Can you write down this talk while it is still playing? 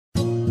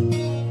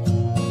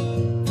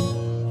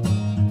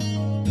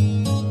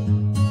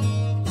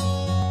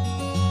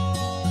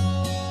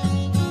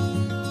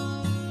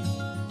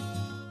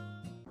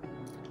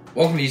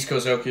Welcome to East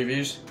Coast Oak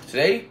Reviews.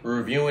 Today we're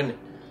reviewing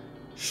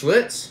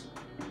Schlitz.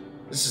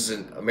 This is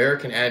an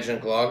American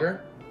adjunct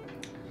lager.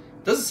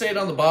 Doesn't say it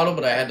on the bottle,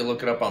 but I had to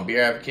look it up on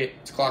Beer Advocate.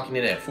 It's clocking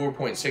in at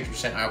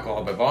 4.6%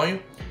 alcohol by volume.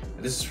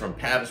 And this is from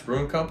Pabst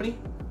Brewing Company.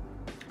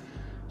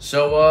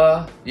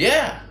 So,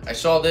 yeah, I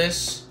saw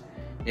this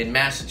in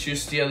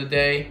Massachusetts the other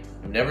day.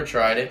 I've never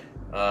tried it.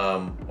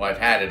 Well, I've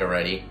had it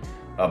already,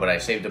 but I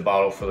saved a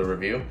bottle for the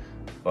review.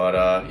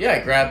 But, yeah, I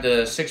grabbed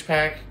a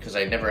 6-pack because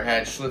I never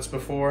had Schlitz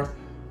before.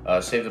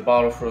 Saved the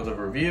bottle for the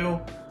review.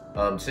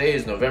 Today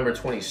is November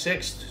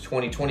 26th,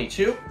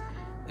 2022.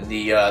 And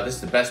this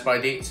is the Best By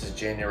date. It says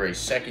January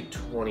 2nd,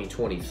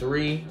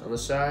 2023 on the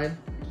side.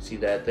 See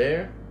that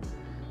there?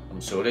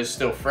 So it is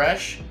still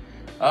fresh.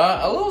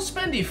 A little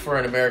spendy for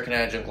an American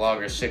Adjunct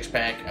Lager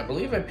 6-pack. I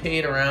believe I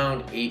paid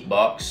around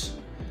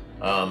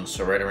 $8.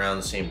 So right around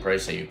the same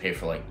price that you pay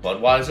for like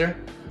Budweiser.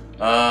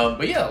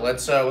 But yeah,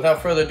 let's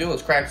without further ado,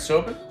 let's crack this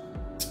open.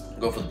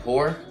 Go for the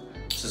pour.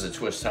 This is a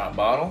twist top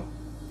bottle.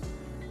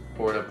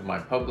 Pour it up in my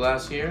pub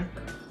glass here.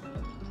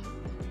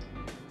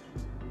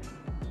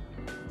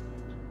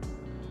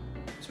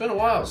 It's been a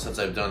while since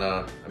I've done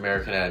a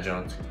American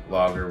Adjunct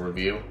Lager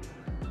review.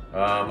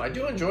 I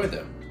do enjoy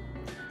them.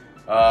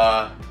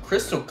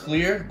 Crystal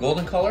clear,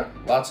 golden color,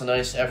 lots of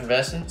nice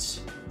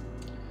effervescence.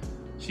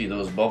 See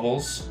those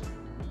bubbles?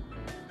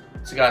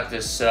 It's got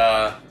this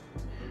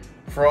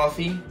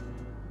frothy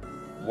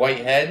white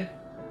head,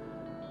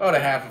 about a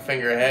half a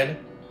finger head.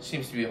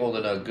 Seems to be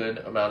holding a good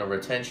amount of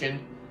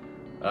retention.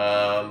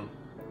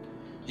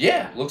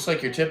 Yeah, looks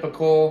like your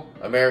typical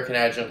American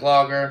Adjunct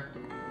Lager.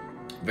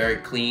 Very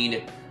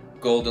clean,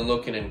 golden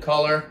looking in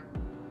color.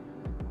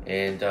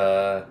 And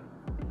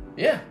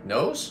yeah,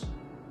 nose.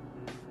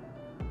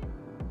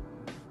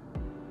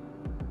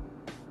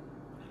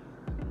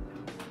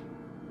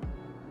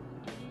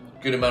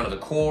 Good amount of the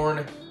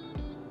corn.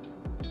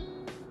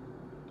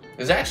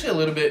 There's actually a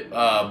little bit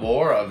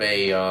more of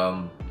a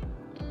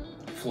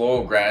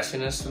floral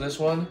grassiness to this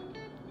one.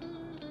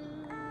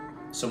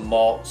 Some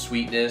malt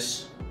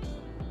sweetness.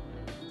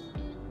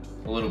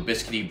 A little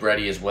biscuity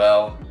bready as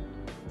well.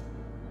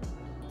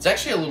 It's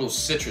actually a little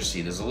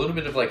citrusy. There's a little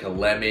bit of like a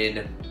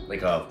lemon,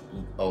 like a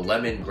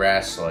lemon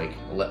grass, like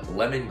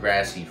lemon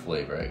grassy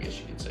flavor, I guess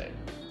you could say.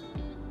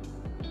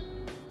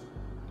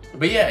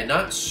 But yeah,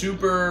 not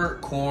super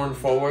corn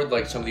forward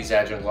like some of these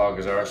adjunct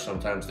lagers are.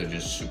 Sometimes they're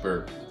just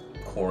super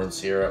corn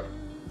syrup.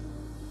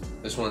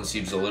 This one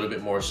seems a little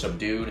bit more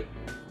subdued.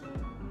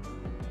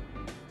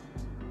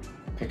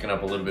 Picking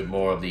up a little bit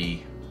more of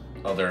the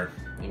other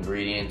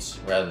ingredients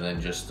rather than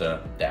just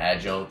the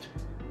adjunct.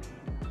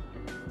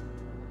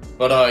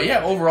 But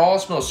yeah, overall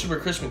it smells super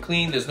crisp and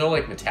clean. There's no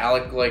like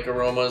metallic like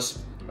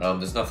aromas.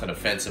 There's nothing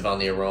offensive on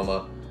the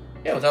aroma.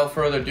 Yeah, without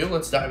further ado,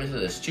 let's dive into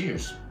this.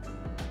 Cheers.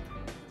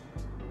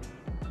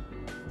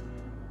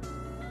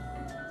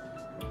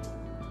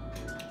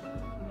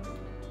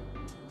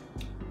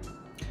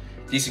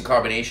 Decent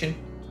carbonation.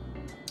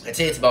 I'd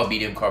say it's about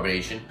medium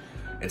carbonation.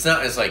 It's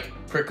not as like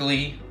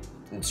prickly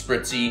and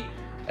spritzy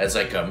as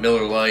like a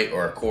Miller Lite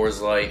or a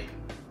Coors Light.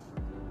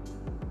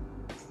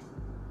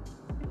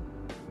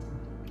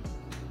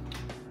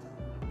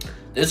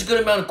 There's a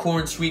good amount of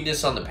corn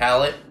sweetness on the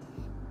palate,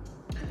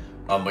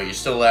 but you're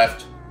still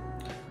left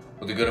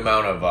with a good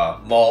amount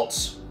of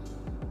malts.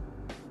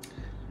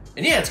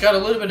 And yeah, it's got a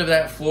little bit of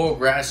that floral,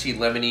 grassy,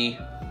 lemony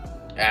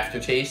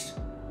aftertaste.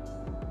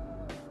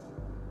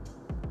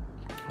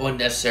 I wouldn't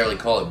necessarily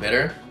call it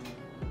bitter.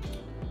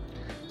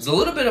 There's a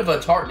little bit of a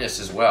tartness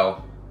as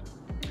well.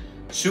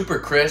 Super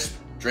crisp,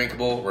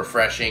 drinkable,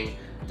 refreshing,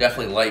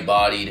 definitely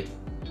light-bodied.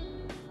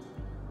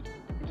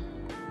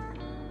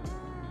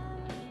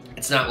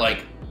 It's not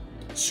like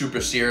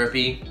super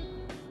syrupy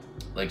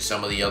like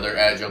some of the other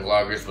adjunct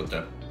lagers with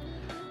the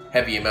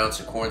heavy amounts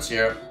of corn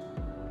syrup.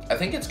 I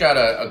think it's got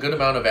a good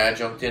amount of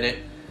adjunct in it,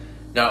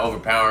 not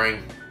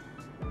overpowering.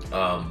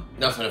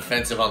 Nothing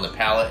offensive on the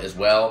palate as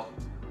well.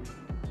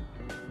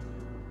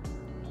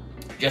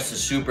 Just a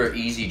super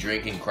easy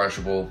drinking,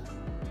 crushable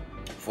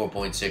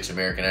 4.6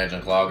 American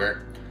Adjunct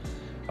Lager.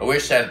 I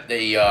wish that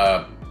they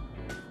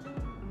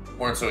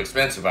weren't so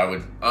expensive. I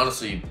would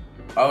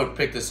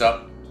pick this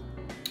up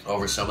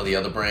over some of the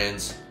other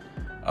brands.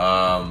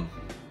 But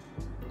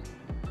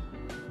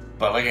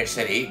like I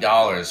said,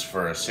 $8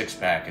 for a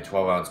 6-pack of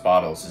 12-ounce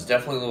bottles is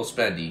definitely a little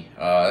spendy.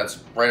 That's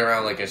right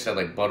around, like I said,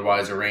 like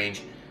Budweiser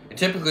range. And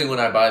typically when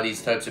I buy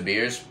these types of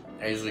beers,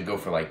 I usually go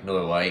for like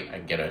Miller Lite. I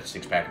can get a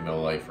 6-pack of Miller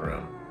Lite for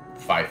around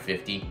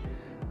 $5.50.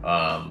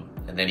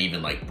 And then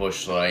even like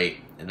Busch Light.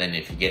 And then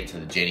if you get to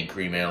the Jenny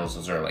Cream Ales,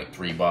 those are like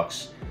 $3.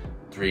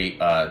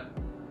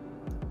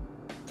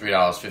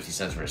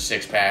 $3.50 for a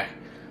 6-pack.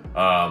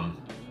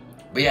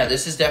 But yeah,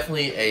 this is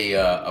definitely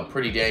a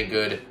pretty dang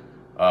good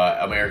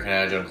American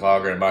Adjunct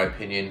Lager in my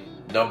opinion.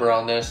 Number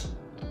on this,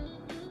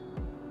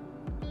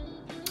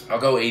 I'll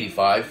go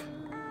 85.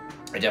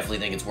 I definitely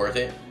think it's worth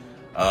it.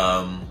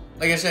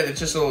 Like I said, it's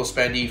just a little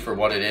spendy for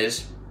what it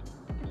is.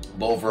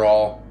 But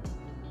overall,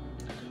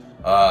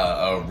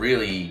 a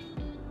really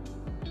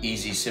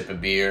easy sip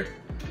of beer.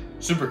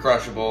 Super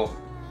crushable.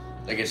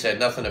 Like I said,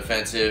 nothing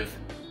offensive.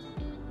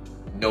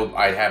 No,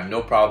 I'd have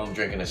no problem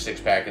drinking a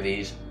 6-pack of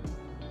these.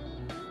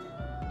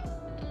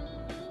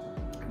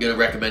 Gonna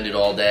recommend it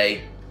all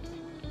day.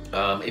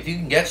 If you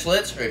can get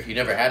Schlitz, or if you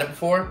never had it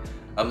before,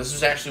 this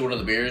is actually one of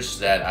the beers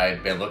that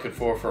I've been looking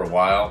for a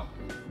while.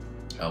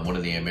 One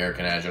of the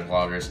American adjunct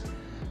lagers.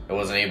 I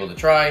wasn't able to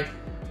try.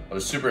 I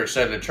was super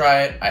excited to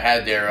try it. I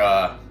had their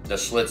the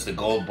Schlitz, the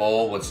Gold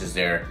Bowl, which is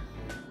their,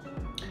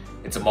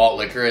 it's a malt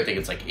liquor. I think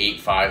it's like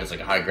 8.5. It's like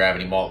a high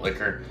gravity malt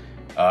liquor.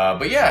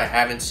 But yeah, I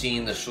haven't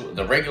seen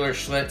the regular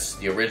Schlitz,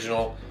 the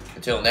original,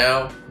 until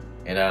now.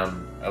 And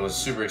I was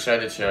super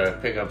excited to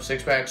pick up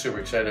 6-pack, super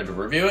excited to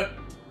review it.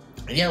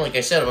 And yeah, like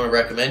I said, I'm going to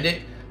recommend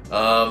it.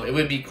 It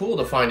would be cool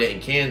to find it in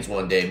cans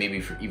one day,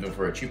 maybe even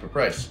for a cheaper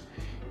price.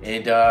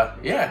 And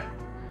yeah,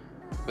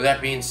 with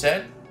that being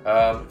said,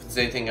 if there's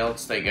anything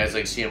else that you guys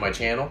like to see on my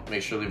channel,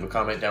 make sure to leave a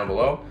comment down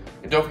below.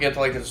 And don't forget to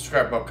like and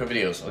subscribe for upcoming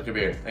videos. I like your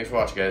beer. Thanks for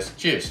watching, guys.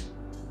 Cheers.